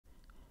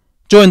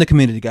Join the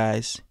community,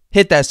 guys.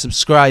 Hit that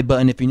subscribe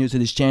button if you're new to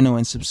this channel,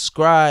 and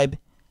subscribe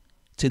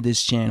to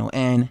this channel,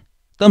 and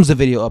thumbs the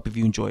video up if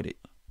you enjoyed it.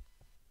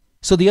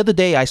 So the other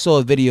day I saw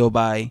a video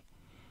by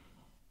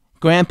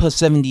Grandpa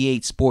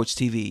 78 Sports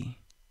TV.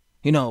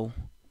 You know,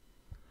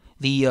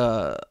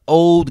 the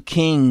old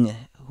king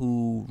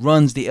who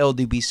runs the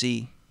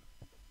Ldbc.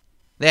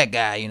 That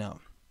guy, you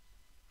know.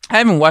 I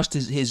haven't watched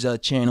his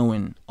channel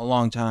in a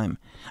long time.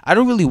 I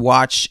don't really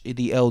watch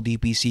the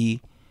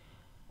Ldbc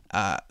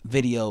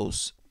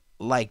videos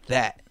like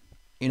that.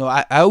 You know,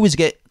 I always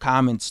get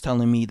comments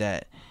telling me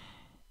that,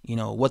 you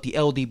know, what the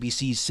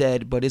Ldbc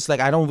said, but it's like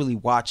I don't really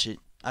watch it.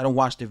 I don't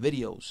watch their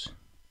videos.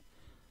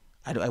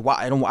 I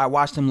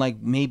watch them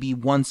like maybe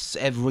once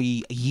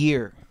every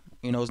year.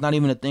 You know, it's not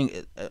even a thing.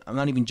 I'm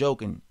not even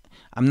joking.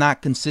 I'm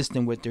not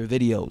consistent with their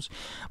videos.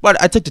 But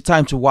I took the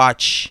time to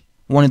watch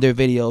one of their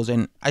videos,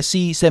 and I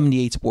see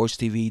 78 Sports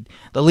TV,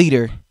 the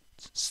leader,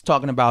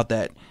 talking about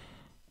that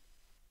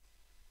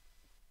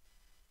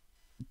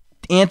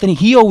Anthony,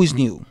 he always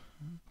knew.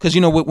 Because,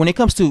 you know, when it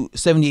comes to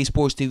 78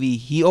 Sports TV,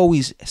 he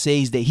always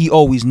says that he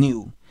always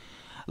knew.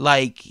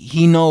 Like,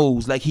 he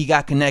knows, like, he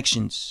got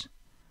connections,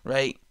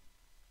 right?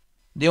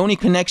 The only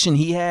connection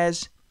he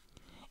has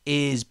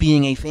is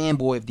being a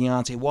fanboy of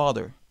Deontay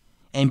Wilder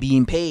and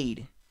being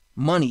paid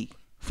money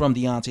from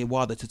Deontay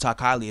Wilder to talk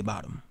highly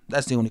about him.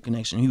 That's the only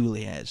connection he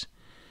really has.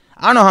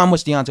 I don't know how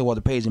much Deontay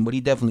Wilder pays him, but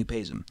he definitely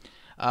pays him.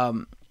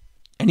 And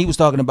he was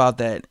talking about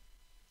that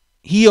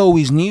he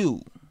always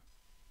knew.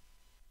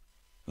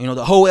 You know,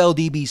 the whole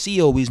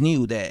Ldbc always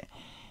knew that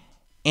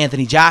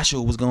Anthony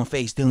Joshua was going to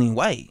face Dillian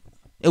Whyte.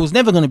 It was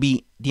never going to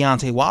be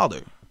Deontay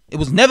Wilder. It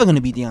was never going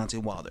to be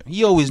Deontay Wilder.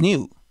 He always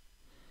knew.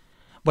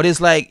 But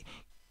it's like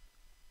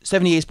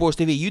 78 Sports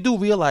TV, you do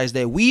realize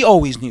that we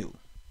always knew.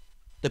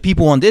 The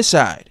people on this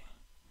side.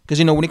 Because,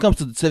 you know, when it comes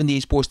to the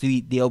 78 Sports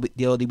TV, the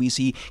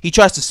Ldbc, he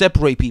tries to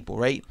separate people,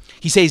 right?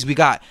 He says we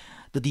got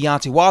the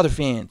Deontay Wilder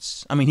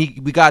fans. I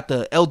mean, we got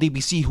the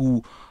Ldbc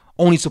who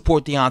only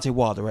support Deontay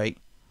Wilder, right?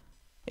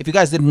 If you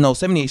guys didn't know,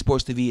 78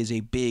 Sports TV is a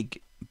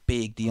big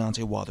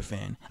Deontay Wilder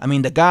fan. I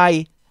mean, the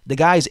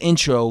guy's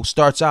intro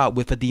starts out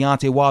with a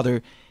Deontay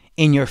Wilder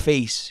in your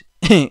face.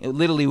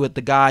 Literally with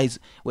the guys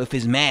with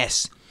his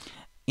mask,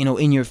 you know,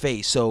 in your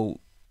face. So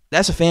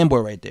that's a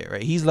fanboy right there,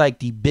 right? He's like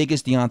the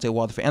biggest Deontay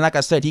Wilder fan. And like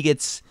I said, he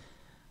gets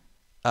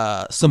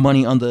some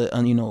money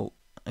you know,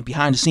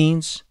 behind the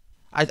scenes.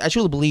 I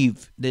truly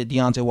believe that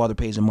Deontay Wilder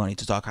pays him money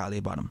to talk highly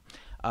about him.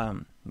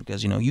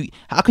 Because, you know,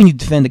 how can you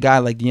defend a guy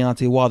like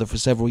Deontay Wilder for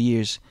several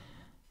years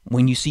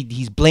when you see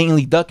he's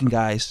blatantly ducking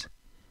guys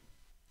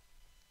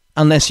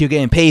unless you're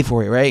getting paid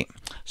for it, right?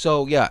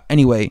 So, yeah,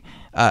 anyway,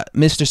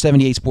 Mr.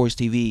 78 Sports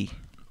TV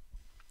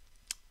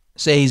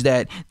says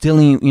that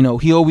Dillian, you know,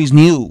 he always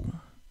knew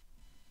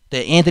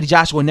that Anthony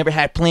Joshua never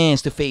had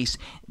plans to face,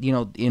 you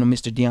know,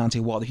 Mr. Deontay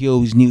Wilder. He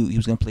always knew he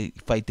was going to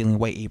fight Dillian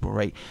Whyte April,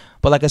 right?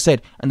 But like I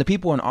said, and the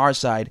people on our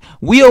side,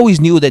 we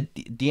always knew that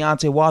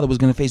Deontay Wilder was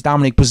going to face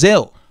Dominic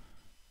Breazeale.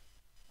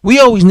 We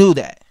always knew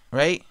that,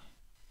 right?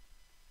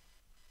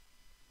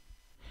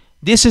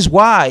 This is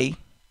why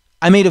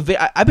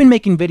I've been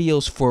making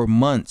videos for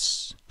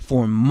months,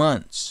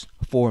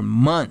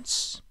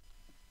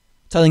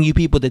 telling you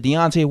people that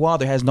Deontay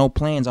Wilder has no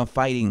plans on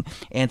fighting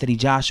Anthony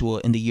Joshua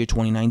in the year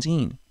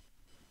 2019.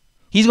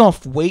 He's going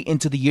to wait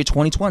until the year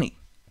 2020.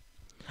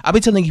 I've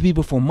been telling you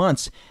people for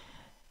months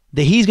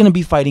that he's going to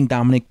be fighting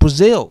Dominic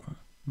Breazeale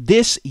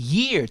this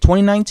year,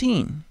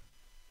 2019.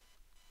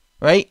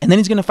 Right? And then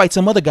he's going to fight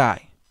some other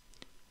guy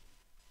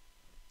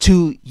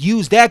to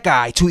use that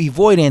guy to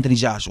avoid Anthony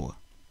Joshua.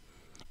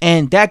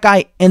 And that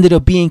guy ended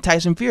up being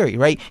Tyson Fury,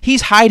 right?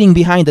 He's hiding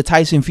behind the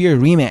Tyson Fury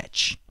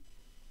rematch.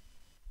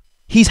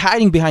 He's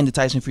hiding behind the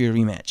Tyson Fury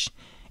rematch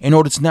in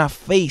order to not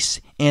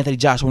face Anthony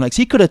Joshua next.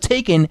 He could have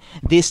taken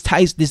this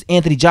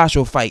Anthony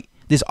Joshua fight,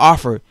 this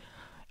offer,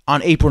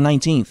 on April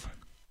 19th.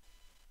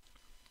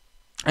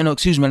 On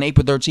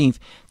April 13th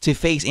to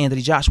face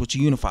Anthony Joshua to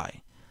unify.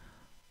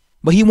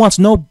 But he wants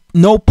no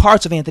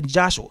parts of Anthony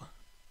Joshua.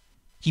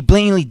 He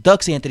blatantly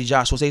ducks Anthony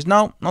Joshua, says,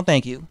 no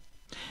thank you.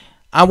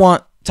 I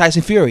want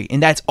Tyson Fury,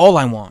 and that's all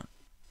I want.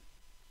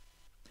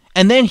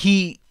 And then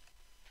he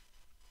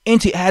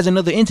has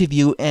another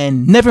interview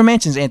and never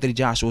mentions Anthony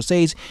Joshua.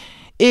 Says,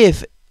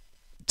 if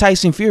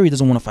Tyson Fury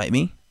doesn't want to fight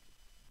me,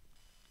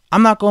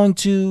 I'm not going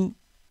to.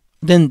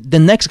 Then the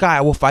next guy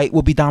I will fight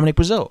will be Dominic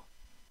Breazeale.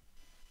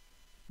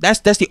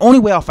 That's the only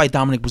way I'll fight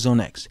Dominic Breazeale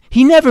next.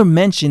 He never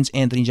mentions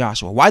Anthony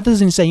Joshua. Why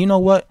doesn't he say, you know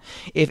what?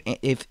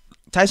 If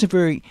Tyson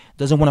Fury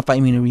doesn't want to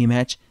fight me in a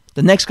rematch,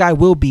 the next guy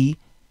will be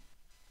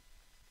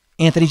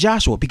Anthony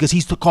Joshua, because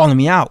he's calling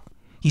me out.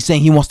 He's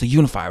saying he wants to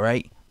unify,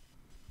 right?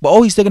 But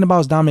all he's thinking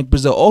about is Dominic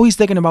Breazeale. All he's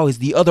thinking about is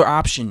the other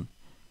option,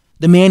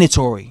 the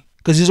mandatory,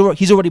 because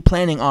he's already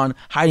planning on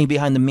hiding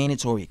behind the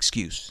mandatory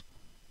excuse.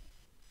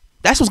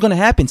 That's what's going to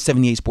happen,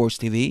 78 Sports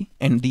TV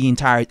and the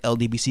entire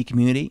Ldbc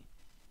community.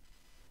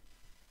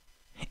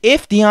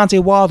 If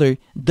Deontay Wilder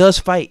does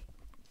fight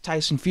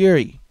Tyson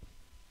Fury,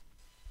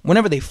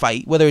 whenever they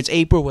fight, whether it's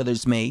April, whether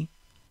it's May,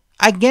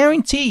 I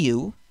guarantee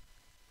you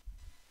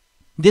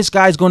this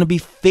guy's going to be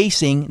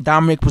facing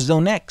Dominic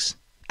Brazil next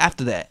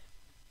after that.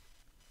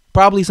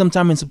 Probably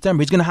sometime in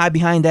September. He's going to hide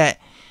behind that.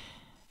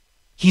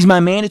 He's my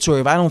mandatory.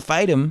 If I don't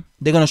fight him,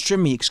 they're going to strip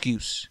me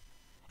excuse.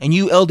 And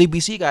you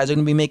LDBC guys are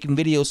going to be making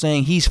videos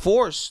saying he's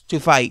forced to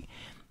fight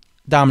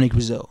Dominic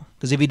Brazil.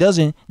 Because if he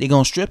doesn't, they're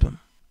going to strip him.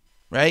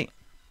 Right?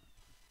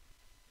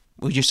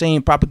 We're just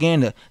saying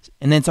propaganda.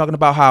 And then talking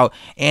about how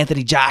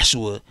Anthony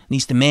Joshua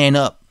needs to man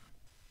up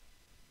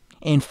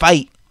and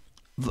fight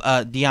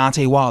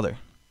Deontay Wilder.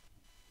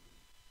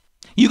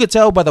 You could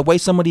tell by the way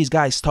some of these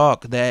guys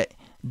talk that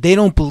they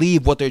don't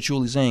believe what they're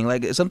truly saying.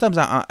 Like sometimes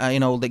I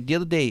like the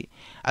other day,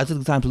 I took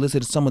the time to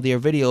listen to some of their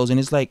videos, and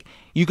it's like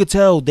you could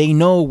tell they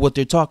know what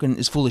they're talking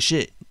is full of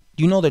shit.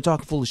 You know they're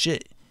talking full of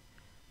shit.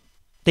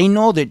 They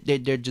know that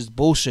they're just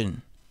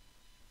bullshitting,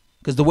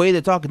 because the way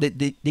they're talking,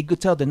 they could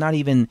tell they're not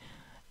even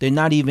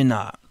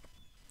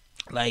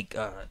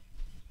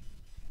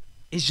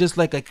it's just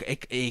like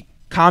a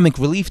comic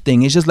relief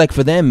thing. It's just like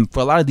for them, for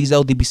a lot of these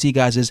LDBC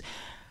guys, is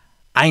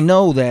I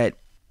know that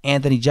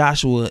Anthony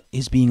Joshua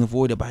is being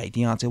avoided by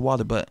Deontay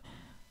Wilder, but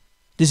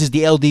this is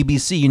the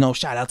LDBC,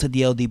 shout out to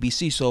the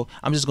LDBC. So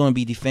I'm just going to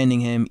be defending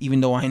him, even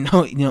though I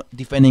know,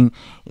 defending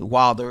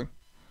Wilder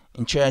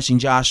and trashing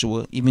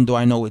Joshua, even though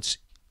I know it's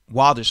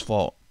Wilder's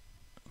fault,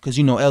 because,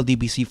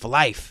 LDBC for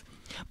life.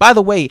 By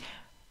the way,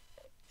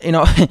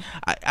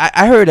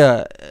 I heard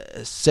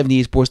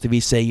 78 Sports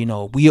TV say,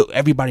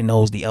 everybody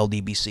knows the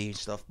LDBC and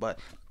stuff, but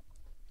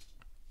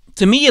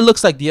to me it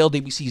looks like the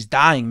LDBC is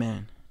dying,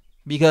 man,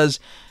 because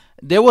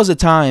there was a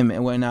time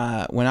when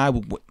I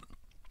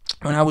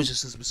was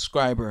just a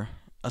subscriber,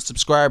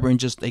 and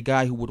just a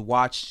guy who would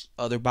watch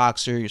other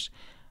boxing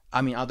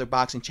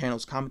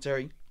channels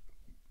commentary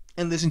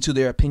and listen to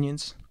their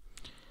opinions.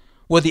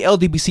 Well, the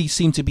LDBC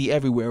seemed to be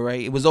everywhere,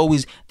 right? It was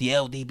always the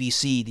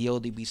LDBC, the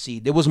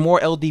LDBC. There was more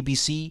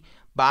LDBC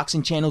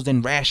boxing channels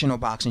than rational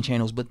boxing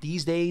channels, but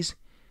these days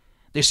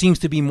there seems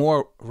to be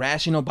more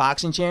rational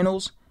boxing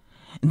channels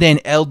than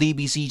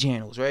LDBC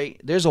channels,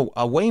 right? There's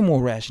a way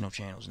more rational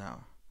channels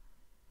now.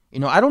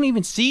 I don't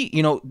even see,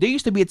 there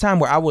used to be a time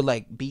where I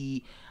would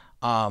be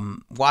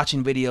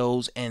watching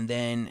videos, and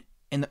then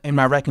in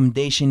my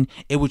recommendation,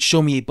 it would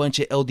show me a bunch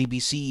of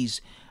LDBC's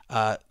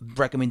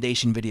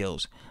recommendation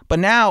videos. But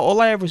now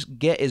all I ever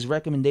get is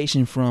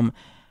recommendation from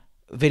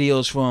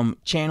videos from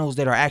channels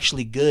that are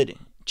actually good,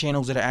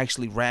 channels that are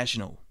actually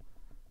rational.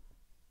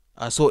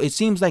 So it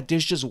seems like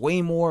there's just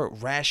way more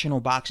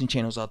rational boxing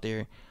channels out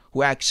there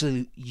who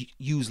actually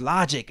use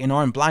logic and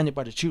aren't blinded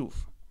by the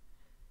truth.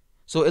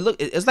 So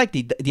it's like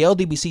the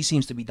LDBC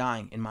seems to be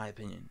dying, in my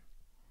opinion.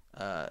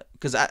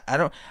 Because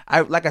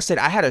like I said,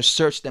 I had to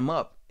search them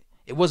up.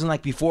 It wasn't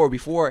like before.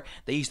 Before,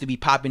 they used to be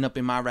popping up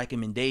in my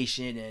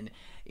recommendation, and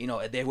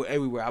they were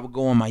everywhere. I would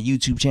go on my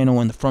YouTube channel,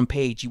 on the front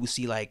page, you would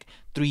see 3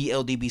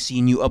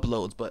 LDBC new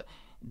uploads. But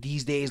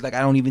these days, I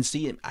don't even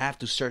see it. I have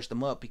to search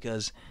them up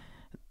because,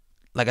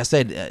 like I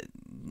said,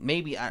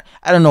 maybe I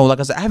don't know. Like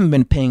I said, I haven't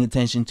been paying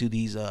attention to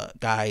these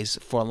guys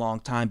for a long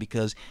time,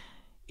 because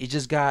it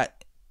just got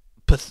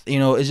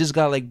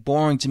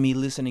boring to me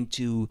listening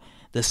to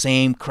the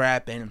same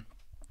crap and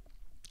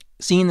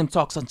seeing them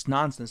talk such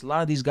nonsense. A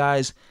lot of these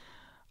guys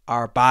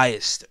are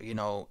biased.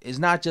 It's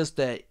not just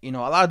that, a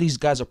lot of these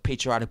guys are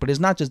patriotic, but it's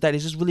not just that.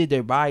 It's just really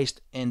they're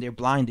biased and they're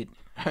blinded,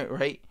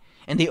 right?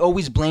 And they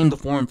always blame the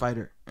foreign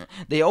fighter.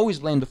 They always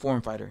blame the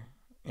foreign fighter.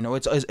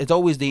 It's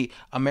always they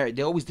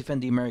always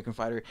defend the American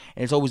fighter,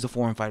 and it's always the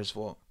foreign fighter's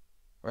fault,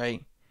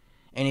 right?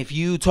 And if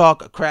you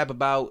talk crap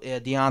about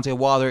Deontay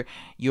Wilder,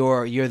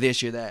 you're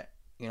this, you're that.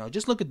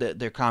 Just look at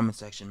their comment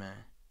section, man.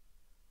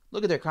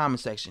 Look at their comment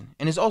section,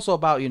 and it's also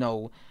about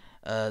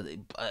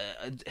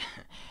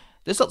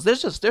there's some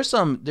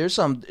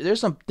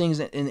things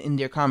in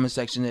their comment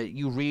section that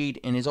you read,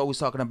 and it's always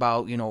talking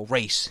about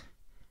race.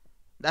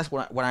 That's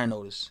what I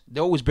notice.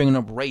 They're always bringing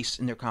up race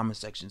in their comment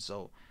section.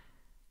 So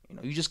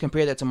you just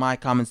compare that to my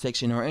comment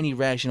section or any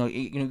rational.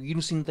 You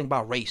don't see anything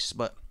about race,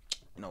 but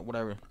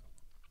whatever.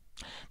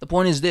 The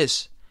point is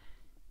this: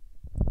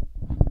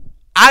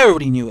 I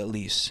already knew at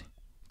least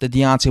that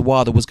Deontay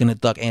Wilder was going to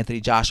duck Anthony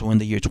Joshua in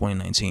the year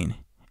 2019.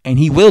 And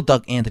he will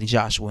duck Anthony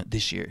Joshua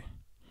this year.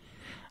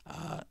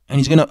 And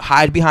he's going to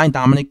hide behind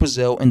Dominic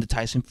Brazil in the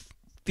Tyson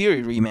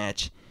Fury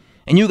rematch.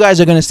 And you guys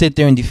are going to sit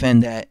there and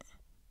defend that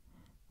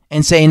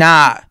and say,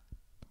 nah,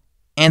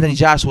 Anthony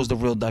Joshua was the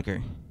real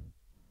ducker.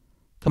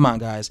 Come on,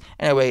 guys.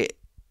 Anyway,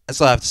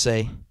 that's all I have to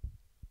say.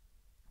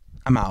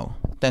 I'm out.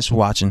 Thanks for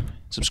watching.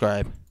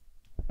 Subscribe.